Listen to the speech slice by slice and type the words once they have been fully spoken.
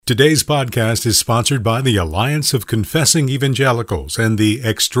Today's podcast is sponsored by the Alliance of Confessing Evangelicals and the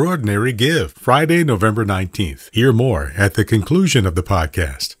Extraordinary Give, Friday, November 19th. Hear more at the conclusion of the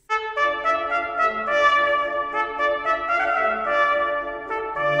podcast.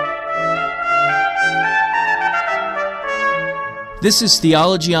 This is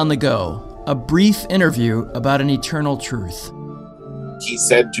Theology on the Go, a brief interview about an eternal truth. He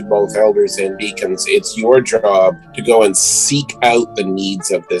said to both elders and deacons, it's your job to go and seek out the needs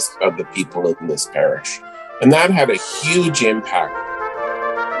of the people in this parish. And that had a huge impact.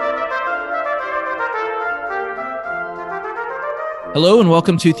 Hello and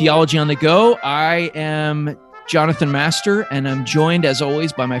welcome to Theology on the Go. I am Jonathan Master, and I'm joined, as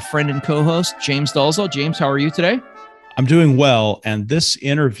always, by my friend and co-host, James Dalzell. James, how are you today? I'm doing well. And this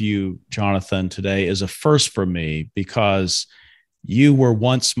interview, Jonathan, today is a first for me because you were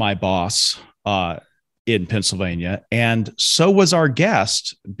once my boss in Pennsylvania, and so was our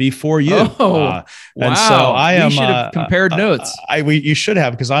guest before you. Oh, wow. And so I am. We should have compared notes. You should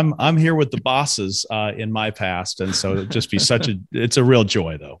have, because I'm here with the bosses in my past, and so it'd just be it's a real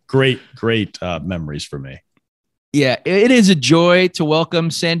joy, though. Great memories for me. Yeah, it is a joy to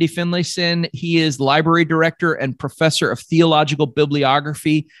welcome Sandy Finlayson. He is library director and professor of theological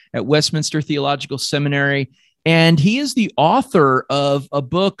bibliography at Westminster Theological Seminary. And he is the author of a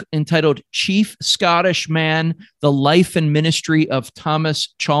book entitled Chief Scottish Man, The Life and Ministry of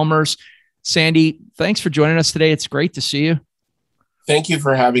Thomas Chalmers. Sandy, thanks for joining us today. It's great to see you. Thank you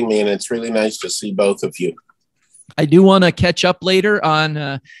for having me, and it's really nice to see both of you. I do want to catch up later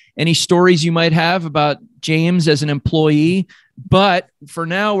on any stories you might have about James as an employee, but for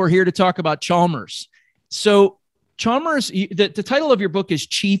now, we're here to talk about Chalmers. So Chalmers, the title of your book is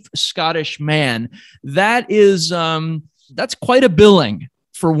Chief Scottish Man. That is, that's quite a billing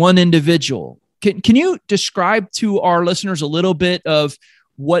for one individual. Can you describe to our listeners a little bit of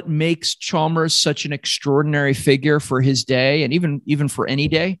what makes Chalmers such an extraordinary figure for his day and even for any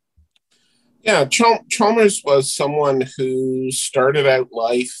day? Yeah, Chalmers was someone who started out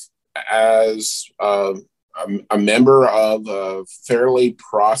life as a member of a fairly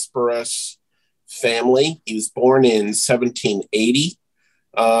prosperous family. He was born in 1780.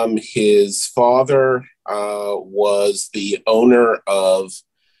 His father was the owner of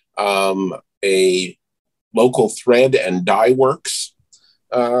a local thread and dye works.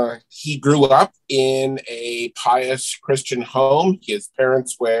 He grew up in a pious Christian home. His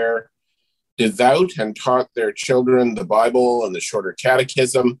parents were devout and taught their children the Bible and the Shorter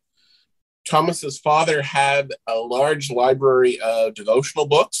Catechism. Thomas's father had a large library of devotional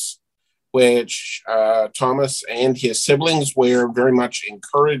books, which Thomas and his siblings were very much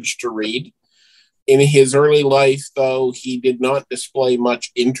encouraged to read. In his early life, though, he did not display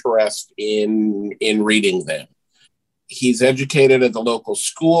much interest in reading them. He's educated at the local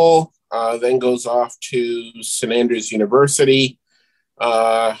school, then goes off to St. Andrews University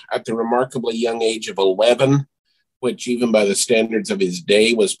at the remarkably young age of 11, which even by the standards of his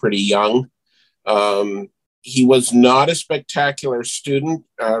day was pretty young. He was not a spectacular student,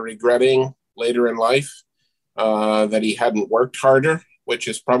 regretting later in life that he hadn't worked harder, which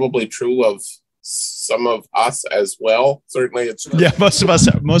is probably true of some of us as well. Certainly it's true. Yeah, most of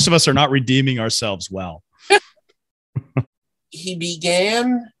us are not redeeming ourselves well. He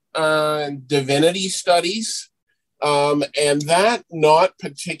began divinity studies, and that not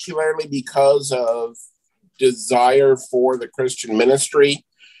particularly because of desire for the Christian ministry,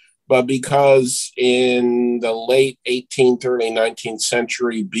 but because in the late 18th, early 19th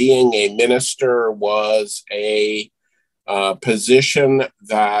century, being a minister was a position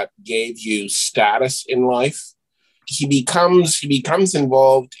that gave you status in life. He becomes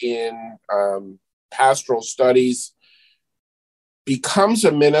involved in pastoral studies, becomes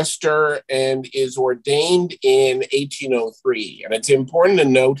a minister, and is ordained in 1803. And it's important to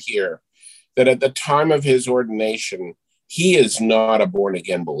note here that at the time of his ordination, he is not a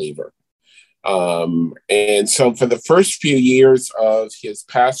born-again believer. And so for the first few years of his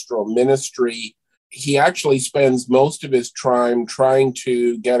pastoral ministry, he actually spends most of his time trying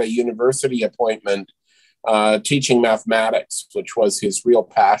to get a university appointment teaching mathematics, which was his real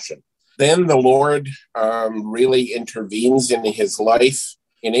passion. Then the Lord really intervenes in his life.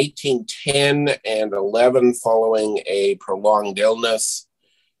 In 1810 and 11, following a prolonged illness,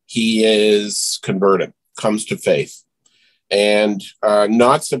 he is converted, comes to faith. And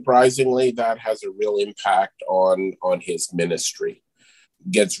not surprisingly, that has a real impact on his ministry.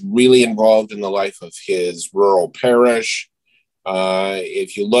 Gets really involved in the life of his rural parish.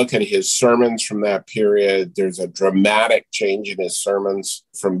 If you look at his sermons from that period, there's a dramatic change in his sermons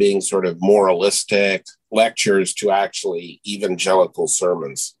from being sort of moralistic, lectures to actually evangelical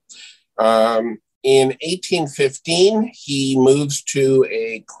sermons. In 1815, he moves to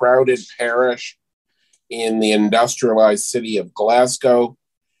a crowded parish in the industrialized city of Glasgow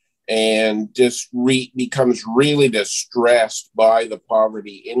and just becomes really distressed by the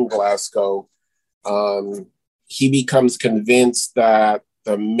poverty in Glasgow. He becomes convinced that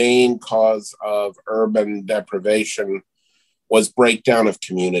the main cause of urban deprivation was breakdown of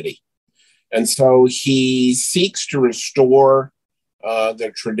community. And so he seeks to restore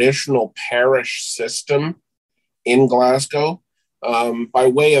the traditional parish system in Glasgow. By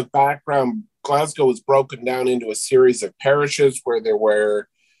way of background, Glasgow was broken down into a series of parishes where there were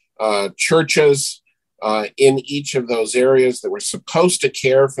churches in each of those areas that were supposed to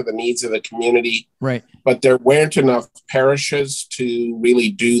care for the needs of the community. Right. But there weren't enough parishes to really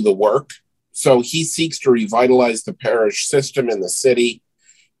do the work. So he seeks to revitalize the parish system in the city.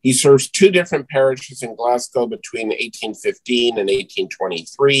 He serves two different parishes in Glasgow between 1815 and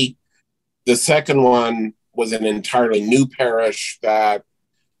 1823. The second one was an entirely new parish that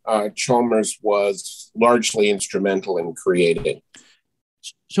Chalmers was largely instrumental in creating.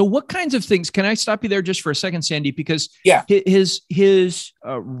 So what kinds of things, can I stop you there just for a second, Sandy? Because his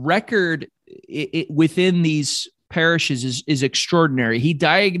record within these parishes is extraordinary. He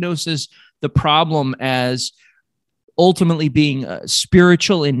diagnoses the problem as ultimately being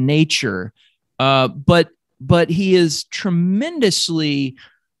spiritual in nature, but he is tremendously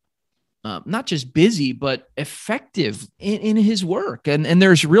not just busy, but effective in his work. And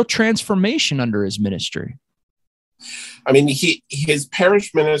there's real transformation under his ministry. I mean, his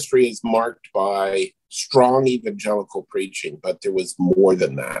parish ministry is marked by strong evangelical preaching, but there was more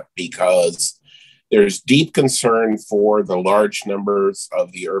than that, because there's deep concern for the large numbers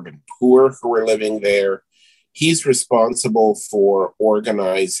of the urban poor who are living there. He's responsible for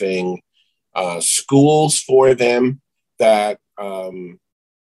organizing schools for them that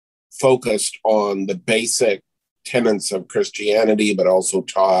focused on the basic tenets of Christianity, but also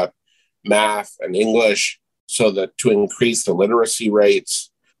taught math and English so that to increase the literacy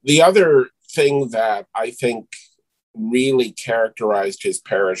rates. The other thing that I think really characterized his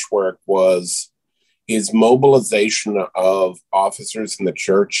parish work was his mobilization of officers in the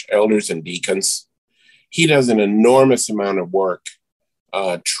church, elders and deacons. He does an enormous amount of work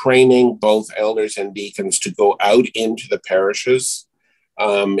training both elders and deacons to go out into the parishes.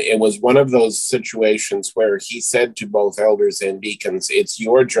 It was one of those situations where he said to both elders and deacons, it's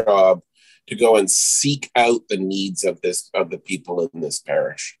your job to go and seek out the needs of the people in this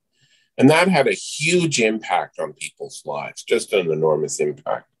parish. And that had a huge impact on people's lives, just an enormous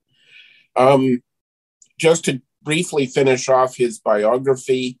impact. Just to briefly finish off his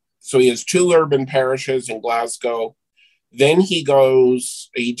biography, so he has two urban parishes in Glasgow. Then he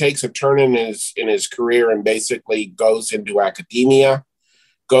takes a turn in his career and basically goes into academia,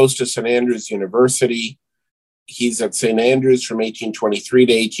 goes to St. Andrews University. He's at St. Andrews from 1823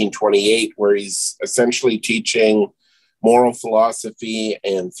 to 1828, where he's essentially teaching moral philosophy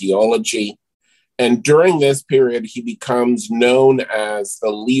and theology. And during this period, he becomes known as the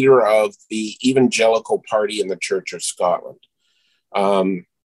leader of the Evangelical Party in the Church of Scotland.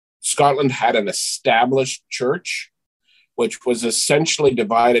 Scotland had an established church, which was essentially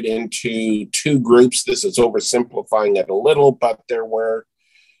divided into two groups. This is oversimplifying it a little, but there were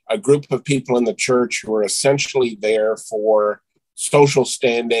a group of people in the church who were essentially there for social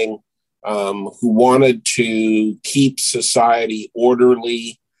standing, who wanted to keep society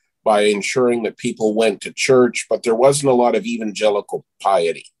orderly by ensuring that people went to church, but there wasn't a lot of evangelical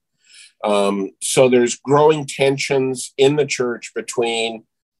piety. So there's growing tensions in the church between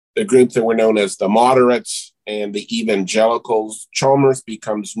the group that were known as the moderates and the evangelicals. Chalmers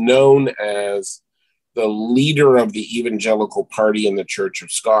becomes known as the leader of the Evangelical Party in the Church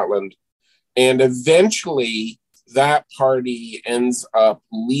of Scotland. And eventually that party ends up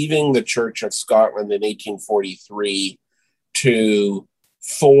leaving the Church of Scotland in 1843 to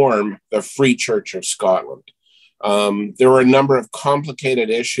form the Free Church of Scotland. There were a number of complicated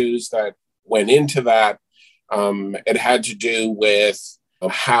issues that went into that. It had to do with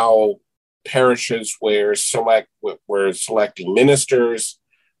how parishes were selecting ministers.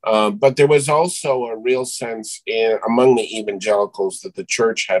 But there was also a real sense among the evangelicals that the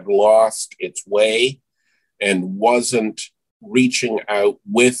church had lost its way and wasn't reaching out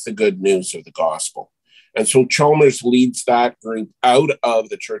with the good news of the gospel. And so Chalmers leads that group out of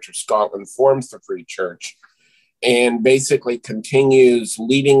the Church of Scotland, forms the Free Church, and basically continues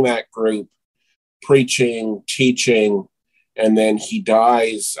leading that group, preaching, teaching, and then he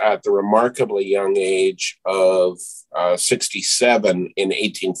dies at the remarkably young age of 67 in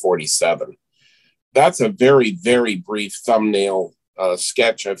 1847. that's a very, very brief thumbnail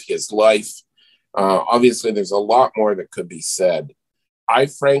sketch of his life. Obviously, there's a lot more that could be said. I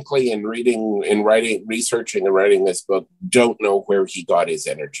frankly, researching and writing this book, don't know where he got his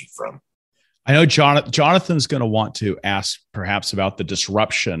energy from. I know Jonathan's going to want to ask perhaps about the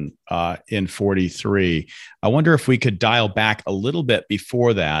disruption in 43. I wonder if we could dial back a little bit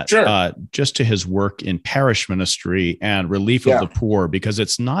before that, sure. Just to his work in parish ministry and relief of the poor, because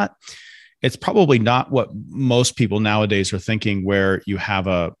it's probably not what most people nowadays are thinking, where you have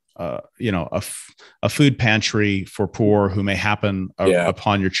a food pantry for poor who may happen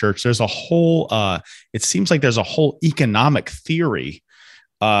upon your church. There's a whole, it seems like there's a whole economic theory.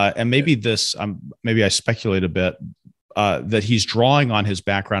 And maybe maybe I speculate a bit, that he's drawing on his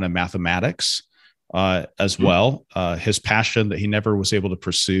background in mathematics as well, his passion that he never was able to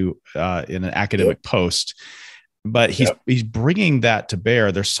pursue in an academic post. But he's bringing that to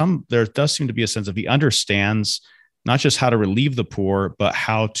bear. There does seem to be a sense of he understands not just how to relieve the poor, but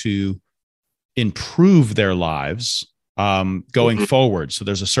how to improve their lives going forward. So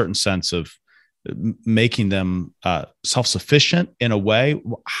there's a certain sense of making them self-sufficient in a way.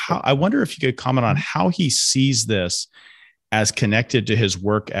 I wonder if you could comment on how he sees this as connected to his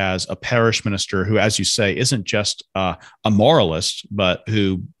work as a parish minister who, as you say, isn't just a moralist, but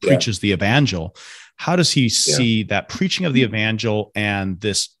who preaches the evangel. How does he see that preaching of the evangel and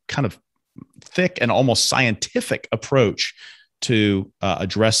this kind of thick and almost scientific approach to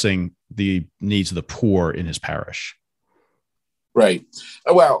addressing the needs of the poor in his parish? Right.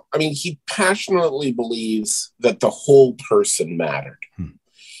 Well, I mean, he passionately believes that the whole person mattered.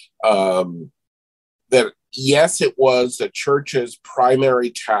 That, yes, it was the church's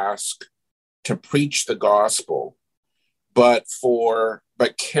primary task to preach the gospel, but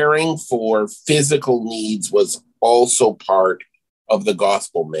caring for physical needs was also part of the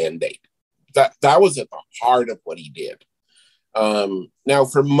gospel mandate. That was at the heart of what he did. Now,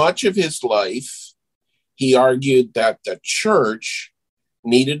 for much of his life, he argued that the church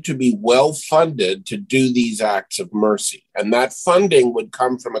needed to be well funded to do these acts of mercy. And that funding would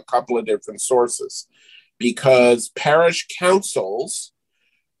come from a couple of different sources, because parish councils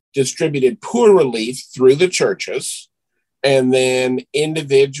distributed poor relief through the churches, and then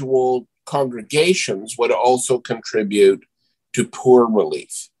individual congregations would also contribute to poor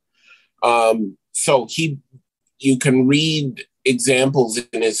relief. So you can read examples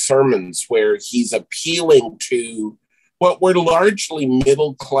in his sermons where he's appealing to what were largely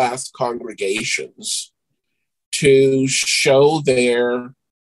middle-class congregations to show their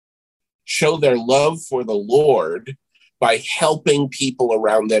love for the Lord by helping people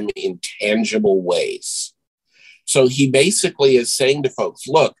around them in tangible ways. So he basically is saying to folks,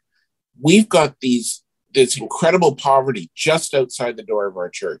 look, we've got this incredible poverty just outside the door of our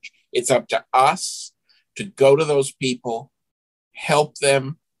church. It's up to us to go to those people, help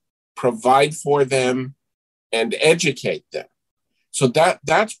them, provide for them, and educate them. So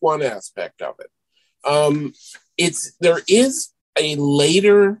that's one aspect of it. There is a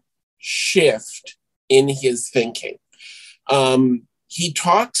later shift in his thinking. He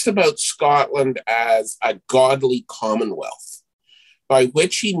talks about Scotland as a godly commonwealth, by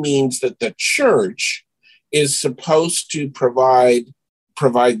which he means that the church is supposed to provide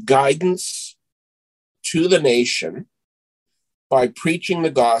guidance to the nation by preaching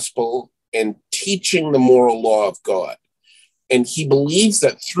the gospel and teaching the moral law of God. And he believes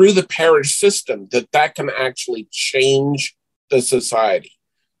that through the parish system, that can actually change the society,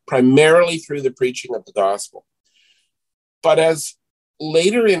 primarily through the preaching of the gospel. But as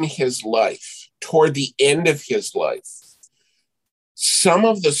later in his life, toward the end of his life, some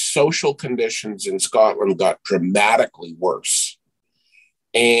of the social conditions in Scotland got dramatically worse.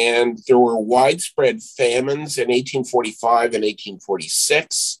 And there were widespread famines in 1845 and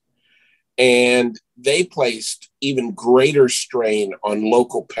 1846. And they placed even greater strain on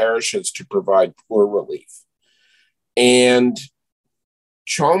local parishes to provide poor relief. And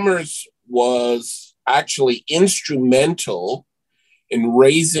Chalmers was actually instrumental in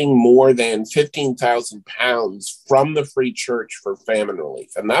raising more than £15,000 from the Free Church for famine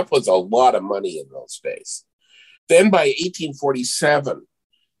relief. And that was a lot of money in those days. Then by 1847,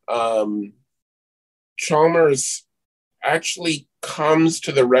 Chalmers actually comes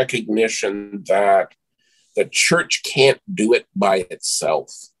to the recognition that the church can't do it by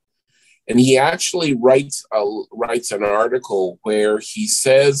itself. And he actually writes an article where he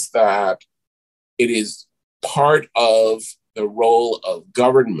says that it is part of the role of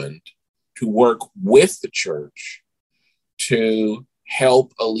government to work with the church to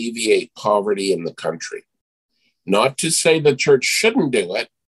help alleviate poverty in the country. Not to say the church shouldn't do it,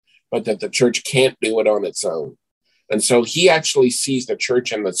 but that the church can't do it on its own. And so he actually sees the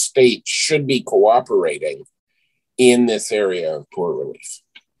church and the state should be cooperating in this area of poor relief.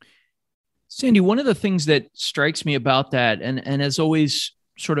 Sandy, one of the things that strikes me about that, and has always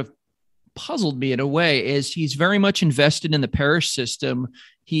sort of puzzled me in a way, is he's very much invested in the parish system.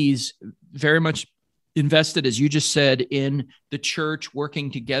 He's very much invested, as you just said, in the church working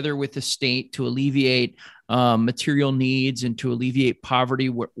together with the state to alleviate material needs and to alleviate poverty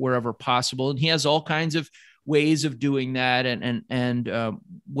wherever possible. And he has all kinds of ways of doing that and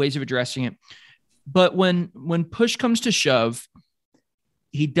ways of addressing it. But when push comes to shove,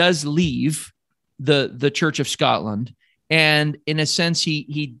 he does leave the Church of Scotland. And in a sense,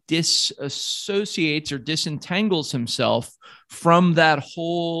 he disassociates or disentangles himself from that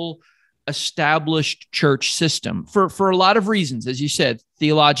whole established church system for a lot of reasons, as you said,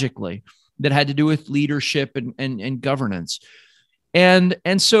 theologically, that had to do with leadership and governance. And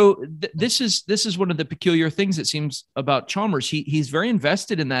so this is one of the peculiar things it seems about Chalmers. He's very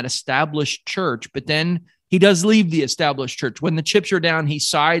invested in that established church, but then he does leave the established church. When the chips are down, he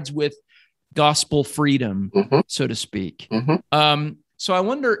sides with gospel freedom, so to speak. So I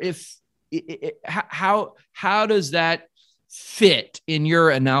wonder how does that fit in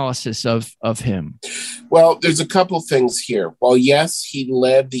your analysis of him? Well, there's a couple things here. While yes, he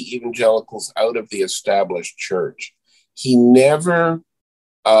led the evangelicals out of the established church, he never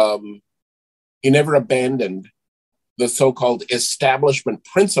abandoned the so-called establishment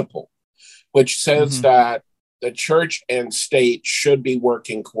principle, which says that the church and state should be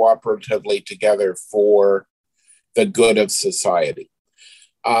working cooperatively together for the good of society.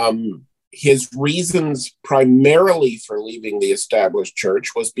 His reasons primarily for leaving the established church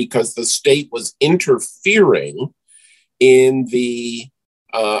was because the state was interfering in the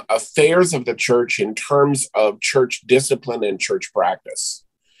affairs of the church in terms of church discipline and church practice.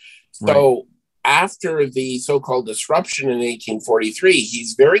 So after the so-called disruption in 1843,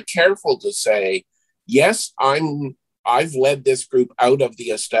 he's very careful to say, yes, I've led this group out of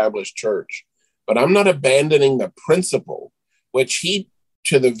the established church, but I'm not abandoning the principle, which he,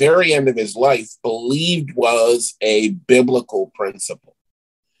 to the very end of his life, believed was a biblical principle.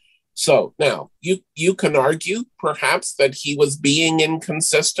 So now you can argue perhaps that he was being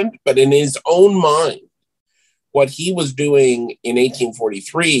inconsistent, but in his own mind, what he was doing in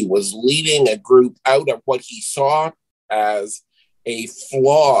 1843 was leading a group out of what he saw as a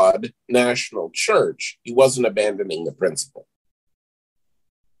flawed national church. He wasn't abandoning the principle.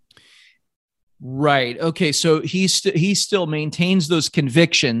 Right. Okay. So he still maintains those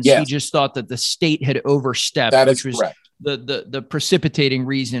convictions. Yes. He just thought that the state had overstepped. That is correct. The precipitating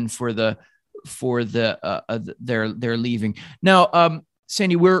reason for their leaving. Now,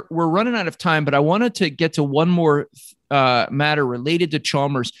 Sandy, we're running out of time, but I wanted to get to one more matter related to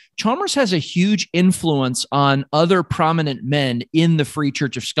Chalmers. Chalmers has a huge influence on other prominent men in the Free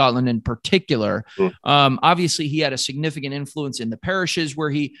Church of Scotland in particular. Obviously, he had a significant influence in the parishes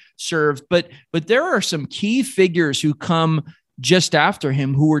where he served, but there are some key figures who come just after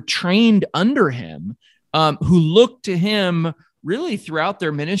him who were trained under him, who looked to him really throughout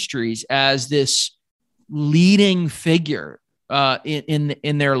their ministries as this leading figure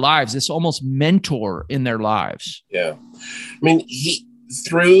in their lives, this almost mentor in their lives. Yeah. I mean, he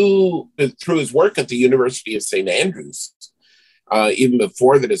through his work at the University of St. Andrews, even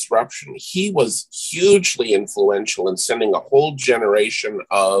before the disruption, he was hugely influential in sending a whole generation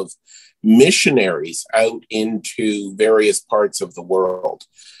of missionaries out into various parts of the world.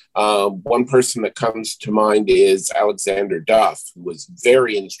 One person that comes to mind is Alexander Duff, who was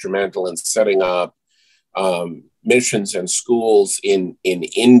very instrumental in setting up missions and schools in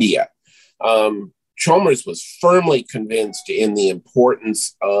India. Chalmers was firmly convinced in the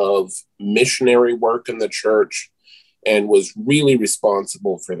importance of missionary work in the church and was really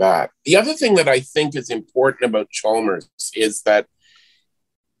responsible for that. The other thing that I think is important about Chalmers is that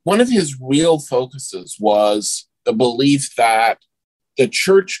one of his real focuses was the belief that the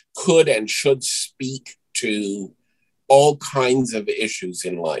church could and should speak to all kinds of issues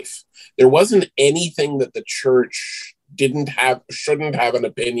in life. There wasn't anything that the church shouldn't have an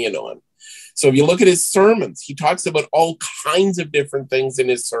opinion on. So if you look at his sermons, he talks about all kinds of different things in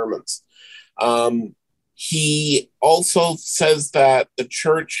his sermons. He also says that the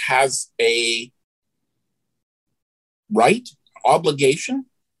church has a obligation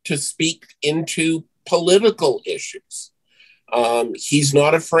to speak into political issues. He's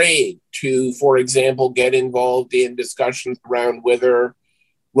not afraid to, for example, get involved in discussions around whether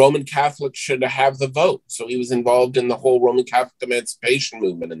Roman Catholics should have the vote. So he was involved in the whole Roman Catholic emancipation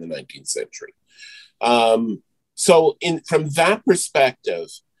movement in the 19th century. From that perspective,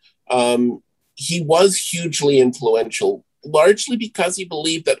 he was hugely influential, largely because he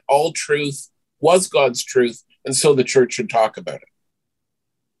believed that all truth was God's truth, and so the church should talk about it.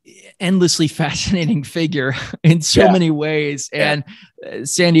 Endlessly fascinating figure in so many ways. And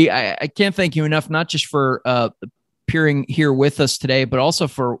Sandy, I can't thank you enough, not just for appearing here with us today, but also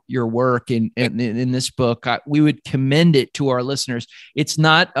for your work in this book. We would commend it to our listeners. It's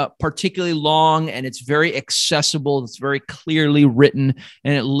not particularly long, and it's very accessible. It's very clearly written,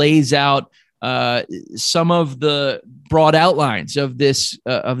 and it lays out some of the broad outlines of this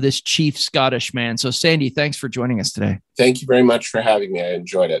chief Scottish man. So, Sandy, thanks for joining us today. Thank you very much for having me. I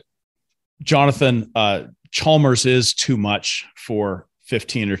enjoyed it. Jonathan, Chalmers is too much for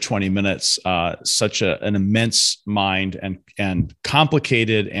 15 or 20 minutes. Such an immense mind and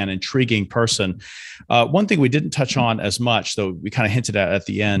complicated and intriguing person. One thing we didn't touch on as much, though we kind of hinted at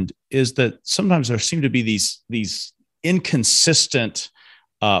the end, is that sometimes there seem to be these inconsistent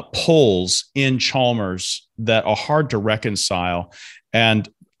polls in Chalmers that are hard to reconcile. And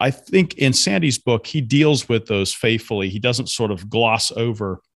I think in Sandy's book, he deals with those faithfully. He doesn't sort of gloss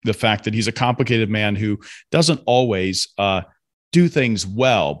over the fact that he's a complicated man who doesn't always do things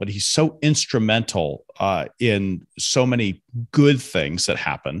well, but he's so instrumental in so many good things that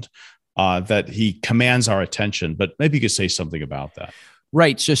happened that he commands our attention. But maybe you could say something about that.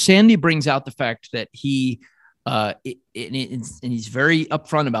 Right. So Sandy brings out the fact that he, and he's very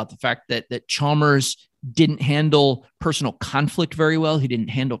upfront about the fact that Chalmers didn't handle personal conflict very well. He didn't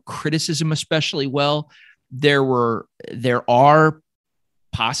handle criticism especially well. There are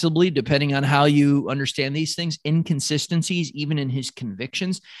possibly, depending on how you understand these things, inconsistencies even in his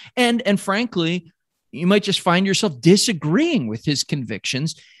convictions. And frankly, you might just find yourself disagreeing with his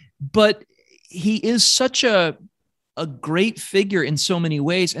convictions, but he is such a great figure in so many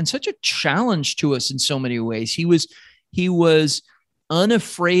ways and such a challenge to us in so many ways. He was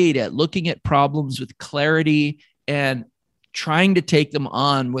unafraid at looking at problems with clarity and trying to take them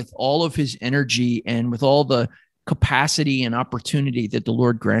on with all of his energy and with all the capacity and opportunity that the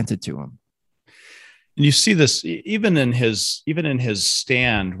Lord granted to him. And you see this even in his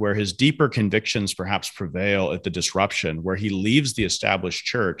stand, where his deeper convictions perhaps prevail at the disruption, where he leaves the established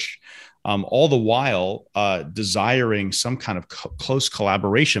church, all the while desiring some kind of close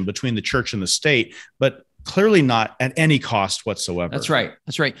collaboration between the church and the state, but clearly not at any cost whatsoever. That's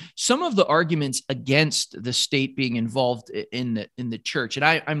right. Some of the arguments against the state being involved in the church, and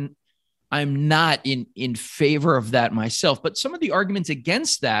I'm not in favor of that myself, but some of the arguments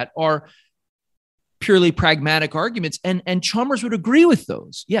against that are purely pragmatic arguments. And Chalmers would agree with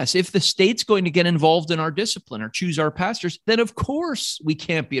those. Yes, if the state's going to get involved in our discipline or choose our pastors, then of course we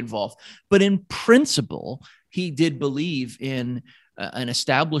can't be involved. But in principle, he did believe in an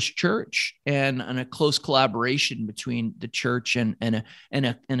established church and a close collaboration between the church and an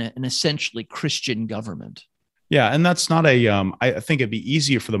essentially Christian government. Yeah, and that's not I think it'd be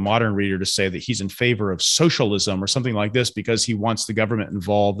easier for the modern reader to say that he's in favor of socialism or something like this because he wants the government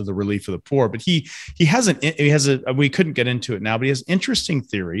involved in the relief of the poor. But he we couldn't get into it now, but he has interesting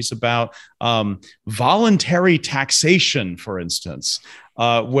theories about voluntary taxation, for instance,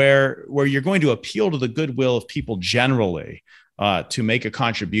 where you're going to appeal to the goodwill of people generally to make a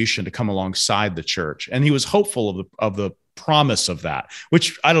contribution to come alongside the church. And he was hopeful of the promise of that,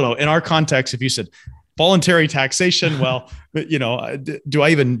 which, I don't know, in our context, if you said voluntary taxation, well, do I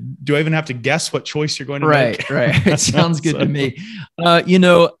even have to guess what choice you're going to make? Right. It sounds good to me.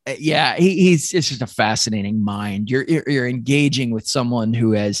 It's just a fascinating mind. You're engaging with someone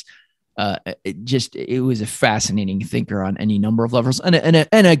who has it was a fascinating thinker on any number of levels and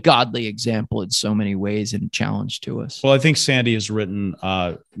a godly example in so many ways and challenge to us. Well, I think Sandy has written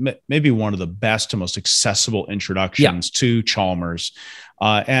maybe one of the best and most accessible introductions to Chalmers.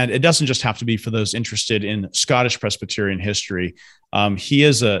 And it doesn't just have to be for those interested in Scottish Presbyterian history.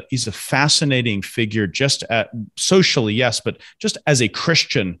 He's a fascinating figure, just socially, yes, but just as a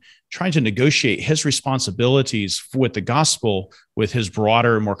Christian, trying to negotiate his responsibilities with the gospel with his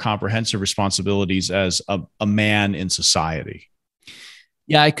broader, more comprehensive responsibilities as a man in society.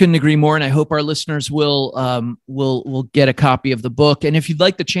 Yeah, I couldn't agree more, and I hope our listeners will get a copy of the book. And if you'd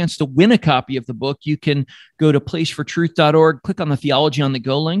like the chance to win a copy of the book, you can go to placefortruth.org, click on the Theology on the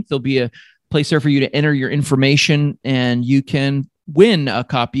Go link. There'll be a place there for you to enter your information, and you can win a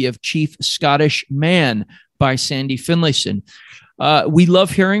copy of Chief Scottish Man by Sandy Finlayson. We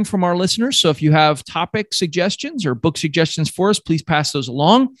love hearing from our listeners, so if you have topic suggestions or book suggestions for us, please pass those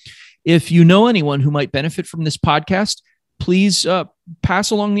along. If you know anyone who might benefit from this podcast, please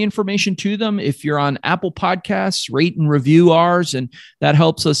pass along the information to them. If you're on Apple Podcasts, rate and review ours, and that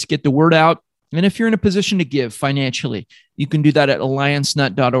helps us get the word out. And if you're in a position to give financially, you can do that at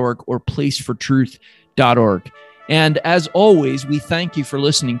alliancenet.org or placefortruth.org. And as always, we thank you for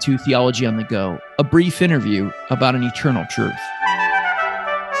listening to Theology on the Go, a brief interview about an eternal truth.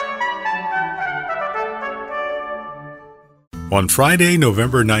 On Friday,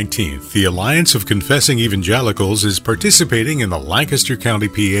 November 19th, the Alliance of Confessing Evangelicals is participating in the Lancaster County,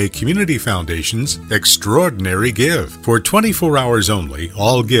 PA Community Foundation's Extraordinary Give. For 24 hours only,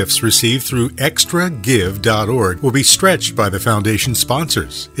 all gifts received through extragive.org will be stretched by the foundation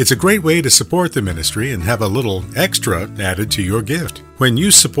sponsors. It's a great way to support the ministry and have a little extra added to your gift. When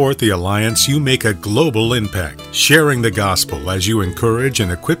you support the Alliance, you make a global impact, sharing the gospel as you encourage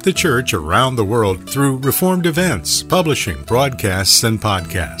and equip the church around the world through Reformed events, publishing, broadcasts, and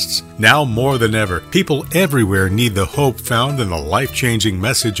podcasts. Now more than ever, people everywhere need the hope found in the life-changing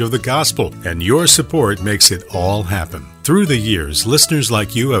message of the gospel, and your support makes it all happen. Through the years, listeners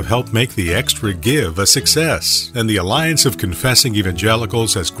like you have helped make the Extra Give a success, and the Alliance of Confessing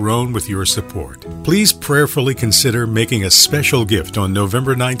Evangelicals has grown with your support. Please prayerfully consider making a special gift on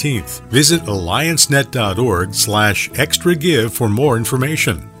November 19th. Visit alliancenet.org/extragive for more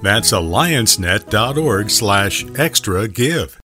information. That's alliancenet.org/extragive.